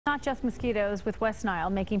Not just mosquitoes with West Nile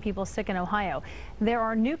making people sick in Ohio. There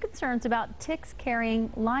are new concerns about ticks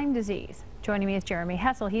carrying Lyme disease. Joining me is Jeremy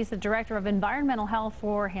Hessel. He's the Director of Environmental Health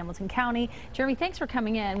for Hamilton County. Jeremy, thanks for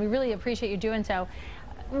coming in. We really appreciate you doing so.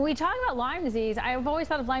 When we talk about Lyme disease, I've always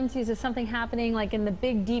thought of Lyme disease as something happening like in the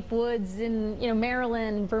big deep woods in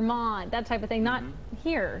Maryland, Vermont, that type of thing, not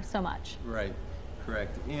here so much. Right,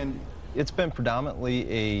 correct. And it's been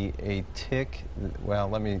predominantly a tick. Well,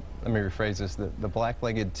 let me rephrase this. The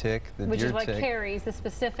black-legged tick, the Which deer is what tick, carries the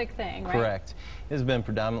specific thing, right? correct. It has been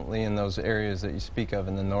predominantly in those areas that you speak of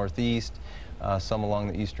in the Northeast, some along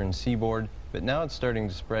the eastern seaboard, but now it's starting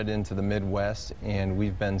to spread into the Midwest, and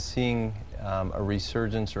we've been seeing a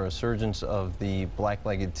resurgence or a surgence of the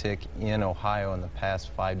black-legged tick in Ohio in the past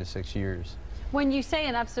 5 to 6 years. When you say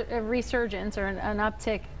a resurgence or an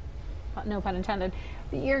uptick, no pun intended,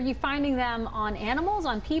 are you finding them on animals,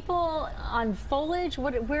 on people, on foliage?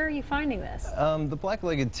 Where are you finding this? The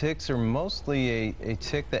black-legged ticks are mostly a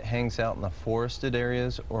tick that hangs out in the forested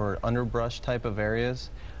areas or underbrush type of areas.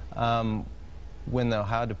 When the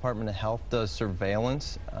Ohio Department of Health does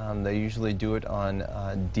surveillance, they usually do it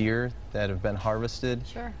on deer that have been harvested.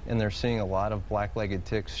 Sure. And they're seeing a lot of black-legged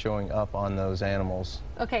ticks showing up on those animals.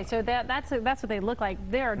 Okay, so that's what they look like.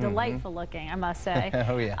 They're delightful looking, I must say.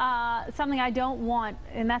 Oh, yeah. Something I don't want,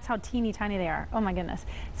 and that's how teeny tiny they are. Oh, my goodness.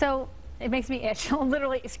 So it makes me itch. I'm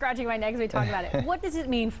literally scratching my neck as we talk about it. What does it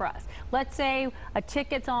mean for us? Let's say a tick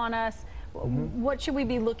gets on us. What should we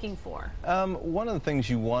be looking for? One of the things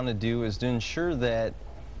you want to do is to ensure that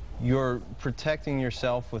you're protecting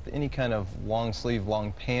yourself with any kind of long sleeve,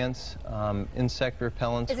 long pants, insect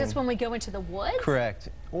repellents. Is this when we go into the woods? Correct.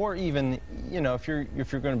 Or even, if you're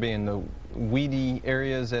going to be in the weedy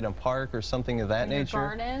areas at a park or something of that nature.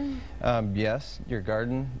 Your garden? Yes, your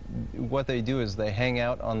garden. What they do is they hang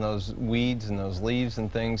out on those weeds and those leaves and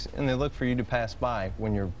things, and they look for you to pass by.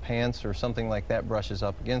 When your pants or something like that brushes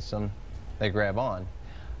up against them, they grab on.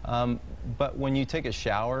 But when you take a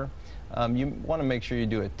shower, you want to make sure you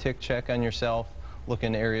do a tick check on yourself, look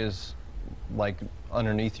in areas like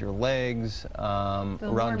underneath your legs,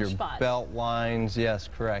 around your belt lines, yes,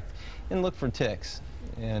 correct, and look for ticks.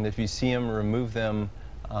 And if you see them, remove them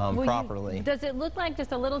properly. Does it look like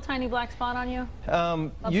just a little tiny black spot on you?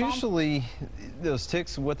 Usually those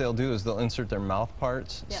ticks, what they'll do is they'll insert their mouth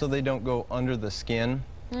parts so they don't go under the skin.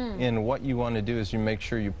 And what you want to do is you make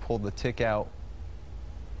sure you pull the tick out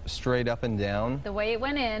straight up and down. The way it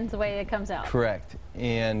went in, the way it comes out. Correct.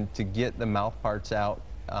 And to get the mouth parts out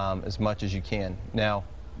as much as you can. Now,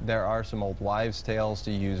 there are some old wives' tales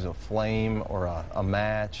to use a flame or a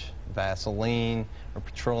match, Vaseline, or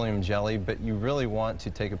petroleum jelly, but you really want to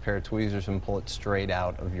take a pair of tweezers and pull it straight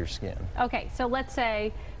out of your skin. Okay, so let's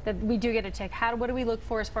say that we do get a tick. What do we look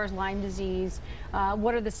for as far as Lyme disease?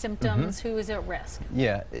 What are the symptoms? Who is at risk?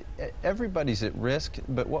 Yeah, everybody's at risk,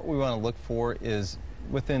 but what we want to look for is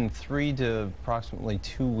within 3 to approximately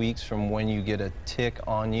 2 weeks from when you get a tick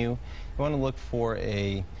on you, you want to look for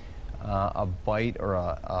a bite or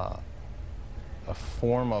a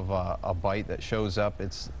form of a bite that shows up.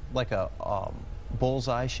 It's like a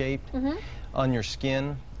bullseye shaped on your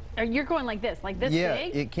skin. You're going like this big? Yeah,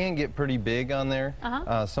 it can get pretty big on there.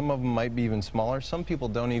 Some of them might be even smaller. Some people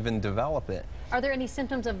don't even develop it. Are there any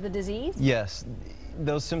symptoms of the disease? Yes,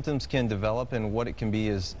 those symptoms can develop, and what it can be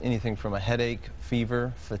is anything from a headache,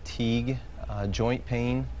 fever, fatigue, joint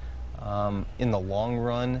pain. In the long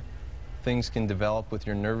run, things can develop with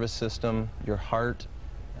your nervous system, your heart,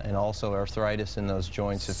 and also arthritis in those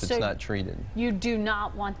joints if it's not treated. You do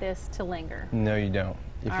not want this to linger? No, you don't.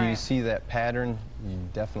 If you see that pattern, you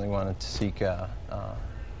definitely want to seek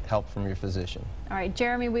help from your physician. All right,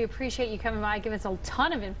 Jeremy, we appreciate you coming by, giving us a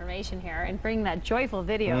ton of information here, and bringing that joyful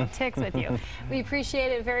video of ticks with you. We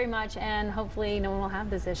appreciate it very much, and hopefully no one will have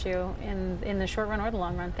this issue in the short run or the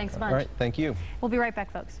long run. Thanks a bunch. All right, thank you. We'll be right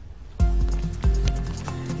back, folks.